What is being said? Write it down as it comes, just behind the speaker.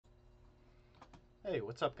Hey,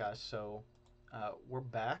 what's up, guys? We're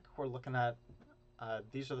back. We're looking at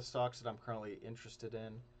these are the stocks that I'm currently interested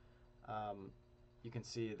in. Um, you can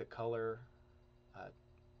see the color uh,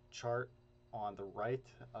 chart on the right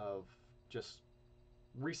of just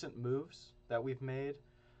recent moves that we've made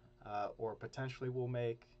or potentially will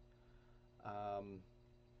make. Um,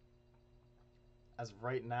 as of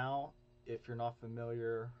right now, if you're not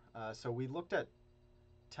familiar, so we looked at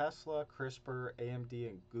Tesla, CRISPR, AMD,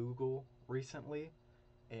 and Google recently.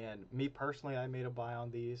 And me personally, I made a buy on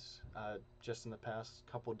these just in the past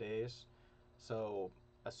couple days. So,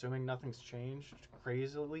 assuming nothing's changed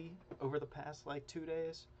crazily over the past like 2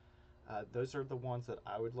 days, those are the ones that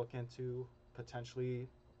I would look into potentially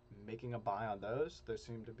making a buy on those. Those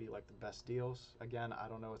seem to be like the best deals. Again, I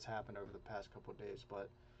don't know what's happened over the past couple days, but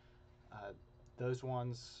uh, those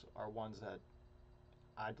ones are ones that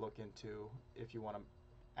I'd look into if you want to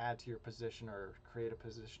add to your position or create a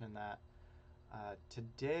position in that.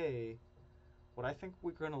 Today, what I think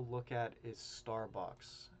we're going to look at is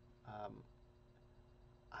Starbucks. Um,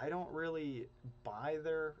 I don't really buy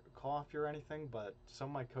their coffee or anything, but some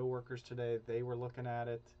of my coworkers today they were looking at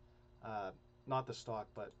it. Uh, Not the stock,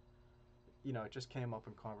 but it just came up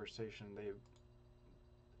in conversation.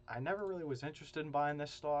 I never really was interested in buying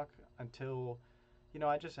this stock until,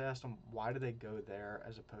 I just asked them why do they go there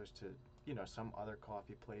as opposed to some other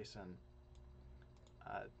coffee place. And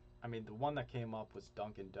uh, I mean, the one that came up was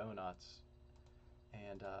Dunkin' Donuts,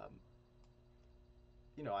 and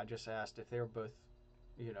I just asked if they were both,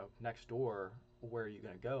 next door, where are you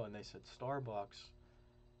going to go? And they said Starbucks.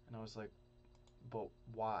 And I was like, but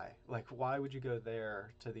why? Like, why would you go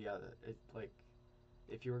there to the other? Like,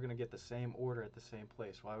 if you were going to get the same order at the same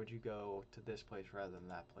place, why would you go to this place rather than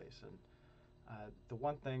that place? And the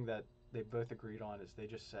one thing that they both agreed on is they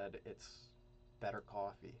just said it's better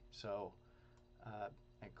coffee. Uh,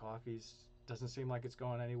 and coffee's doesn't seem like it's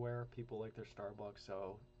going anywhere. People like their Starbucks,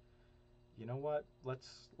 so you know what?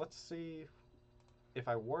 Let's see. If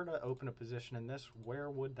I were to open a position in this, where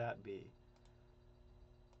would that be?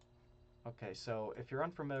 Okay, so if you're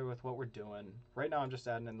unfamiliar with what we're doing, right now I'm just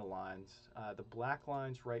adding in the lines. The black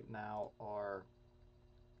lines right now are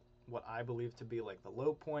what I believe to be like the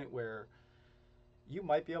low point where you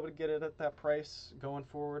might be able to get it at that price going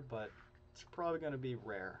forward, but it's probably going to be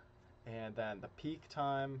rare. And then the peak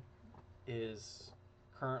time is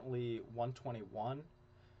currently 121.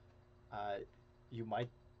 Uh, you might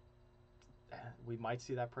we might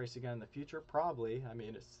see that price again in the future. Probably. I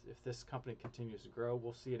mean, if this company continues to grow,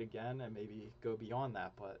 we'll see it again and maybe go beyond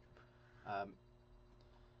that. But um,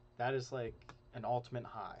 that is like an ultimate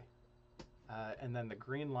high. And then the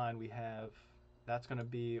green line we have, that's going to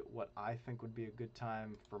be what I think would be a good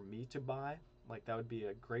time for me to buy. Like that would be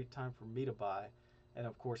a great time for me to buy. And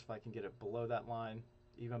of course, if I can get it below that line,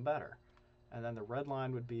 even better. And then the red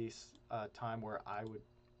line would be a time where I would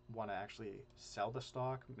want to actually sell the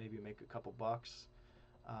stock, maybe make a couple bucks.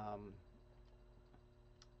 Um,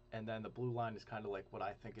 and then the blue line is kind of like what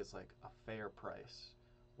I think is like a fair price.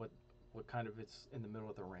 What what kind of it's in the middle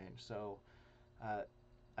of the range. So uh,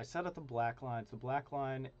 I set up the black lines. The black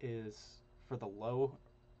line is for the low,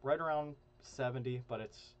 right around 70, but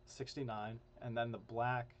it's 69, and then the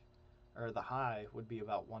black or the high would be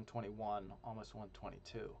about 121, almost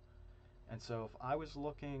 122. And so if I was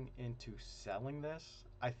looking into selling this,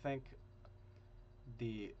 I think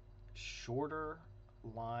the shorter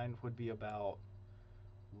line would be about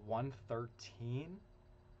 113.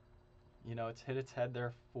 It's hit its head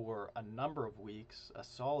there for a number of weeks, a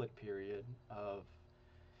solid period of,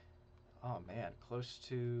 oh man, close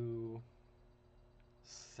to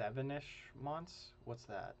 7-ish months. What's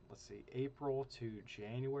that? Let's see, April to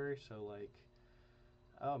January. So, like,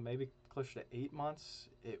 oh, maybe closer to 8 months.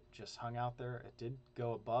 It just hung out there. It did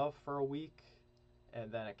go above for a week,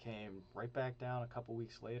 and then it came right back down a couple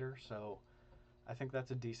weeks later. So, I think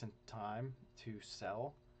that's a decent time to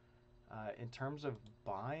sell. In terms of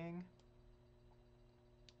buying,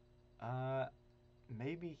 uh,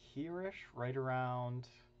 maybe here-ish, right around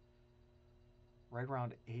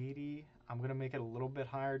 80. I'm going to make it a little bit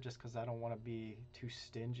higher just because I don't want to be too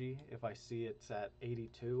stingy. If I see it's at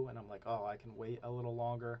 82 and I'm like, oh, I can wait a little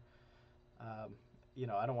longer. Um,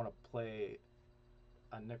 I don't want to play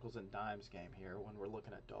a nickels and dimes game here when we're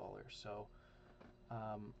looking at dollars.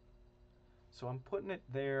 Um, so I'm putting it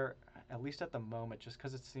there, at least at the moment, just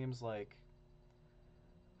because it seems like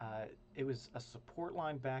it was a support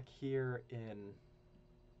line back here in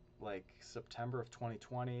like September of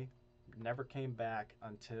 2020. Never came back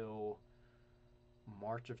until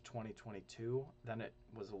March of 2022. Then it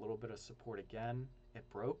was a little bit of support again. It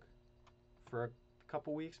broke for a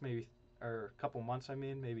couple weeks, maybe, or a couple months, I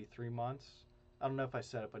mean, maybe 3 months. I don't know if I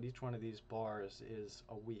said it, but each one of these bars is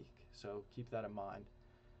a week, so keep that in mind.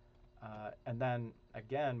 And then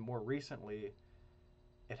again, more recently,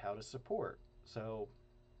 it held a support. So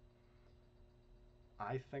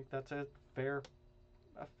I think that's fair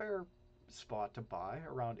a fair spot to buy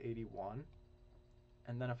around 81.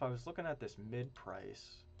 And then if I was looking at this mid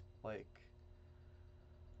price, like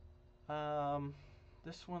um,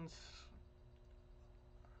 this one's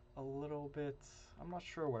a little bit. I'm not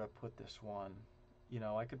sure where to put this one. You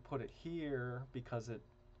know, I could put it here because it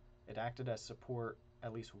acted as support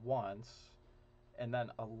at least once, and then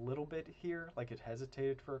a little bit here, like it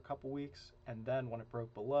hesitated for a couple weeks, and then when it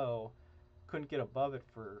broke below, couldn't get above it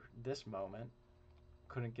for this moment,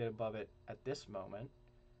 couldn't get above it at this moment.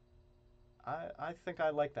 I think I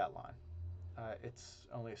like that line. It's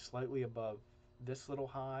only slightly above this little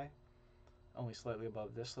high, only slightly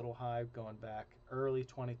above this little high going back early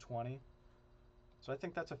 2020. So I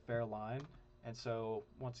think that's a fair line. And so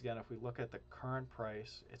once again, if we look at the current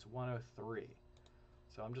price, it's 103.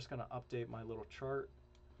 So I'm just going to update my little chart,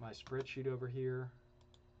 my spreadsheet over here.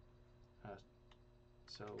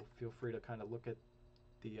 So feel free to kind of look at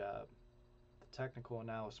the technical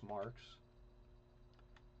analysis marks.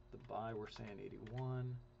 The buy, we're saying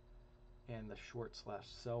 81. And the short slash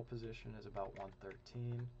sell position is about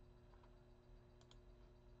 113.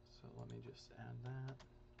 So let me just add that.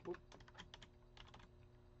 Whoop.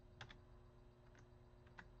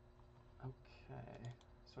 Okay,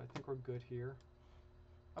 so I think we're good here.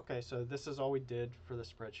 Okay, so this is all we did for the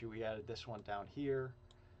spreadsheet. We added this one down here.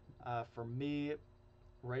 For me,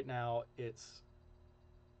 right now, it's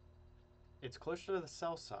closer to the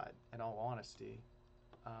sell side, in all honesty.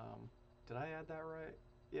 Did I add that right?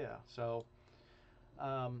 Yeah, so,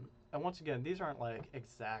 and once again, these aren't like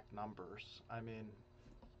exact numbers. I mean,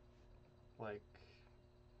 like,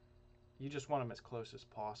 you just want them as close as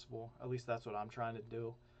possible. At least that's what I'm trying to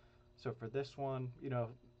do. So for this one, you know,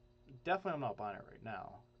 definitely I'm not buying it right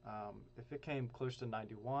now. If it came close to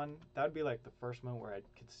 91, that would be like the first moment where I'd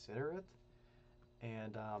consider it.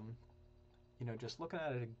 And, you know, just looking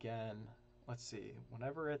at it again, let's see,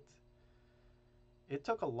 whenever it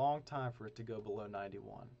took a long time for it to go below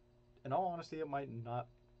 91. In all honesty, it might not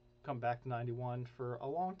come back to 91 for a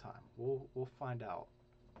long time. We'll find out.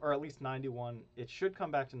 Or at least 91. It should come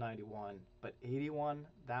back to 91, but 81,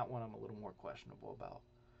 that one I'm a little more questionable about.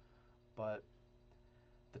 But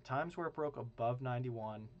the times where it broke above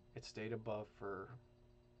 91, it stayed above for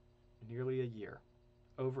nearly a year,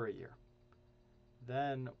 over a year.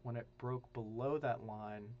 Then when it broke below that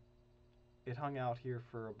line, it hung out here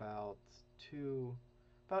for about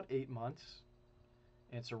 8 months.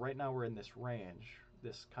 And so right now we're in this range,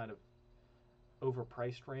 this kind of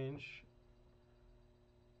overpriced range.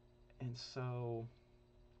 And so,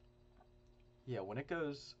 yeah, when it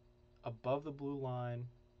goes above the blue line,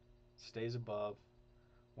 stays above,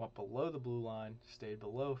 went below the blue line, stayed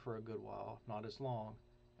below for a good while, not as long,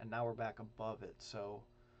 and now we're back above it. So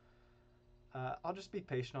I'll just be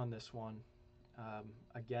patient on this one.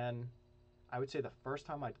 Again, I would say the first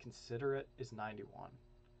time I'd consider it is 91.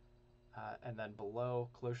 And then below,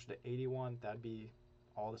 closer to 81, that'd be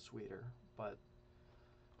all the sweeter. But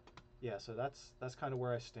yeah, so that's kind of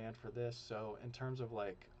where I stand for this. So in terms of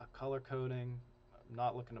like a color coding, I'm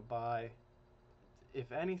not looking to buy.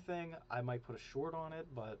 If anything, I might put a short on it,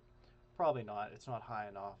 but probably not. It's not high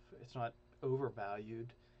enough. It's not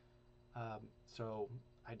overvalued. So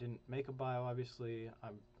I didn't make a buy, obviously.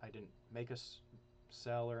 I didn't make a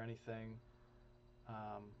sell or anything.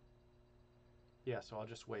 Um, yeah, so I'll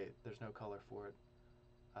just wait. There's no color for it.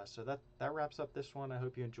 So that wraps up this one. I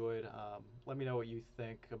hope you enjoyed. Let me know what you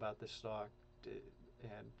think about this stock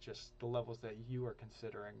and just the levels that you are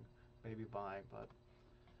considering maybe buying. But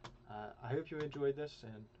I hope you enjoyed this,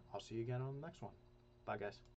 and I'll see you again on the next one. Bye, guys.